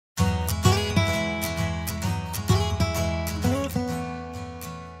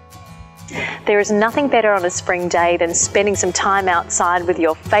There is nothing better on a spring day than spending some time outside with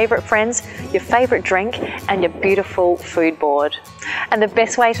your favourite friends, your favourite drink and your beautiful food board. And the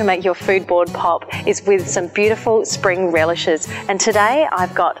best way to make your food board pop is with some beautiful spring relishes. And today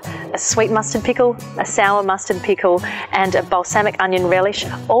I've got a sweet mustard pickle, a sour mustard pickle and a balsamic onion relish,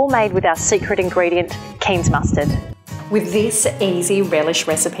 all made with our secret ingredient, Keen's mustard. With this easy relish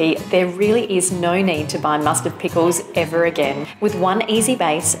recipe, there really is no need to buy mustard pickles ever again. With one easy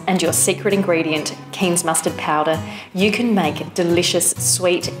base and your secret ingredient, Keen's mustard powder, you can make delicious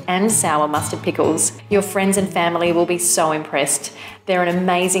sweet and sour mustard pickles. Your friends and family will be so impressed. They're an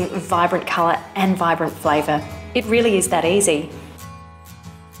amazing, vibrant colour and vibrant flavour. It really is that easy.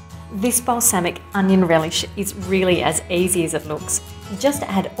 This balsamic onion relish is really as easy as it looks. Just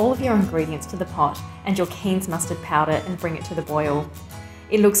add all of your ingredients to the pot and your Keen's mustard powder and bring it to the boil.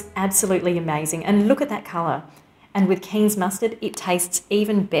 It looks absolutely amazing and look at that colour. And with Keen's mustard, it tastes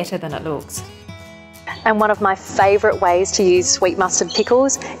even better than it looks. And one of my favourite ways to use sweet mustard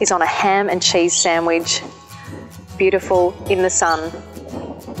pickles is on a ham and cheese sandwich. Beautiful in the sun.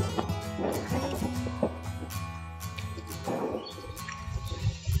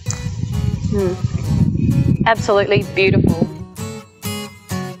 Absolutely beautiful.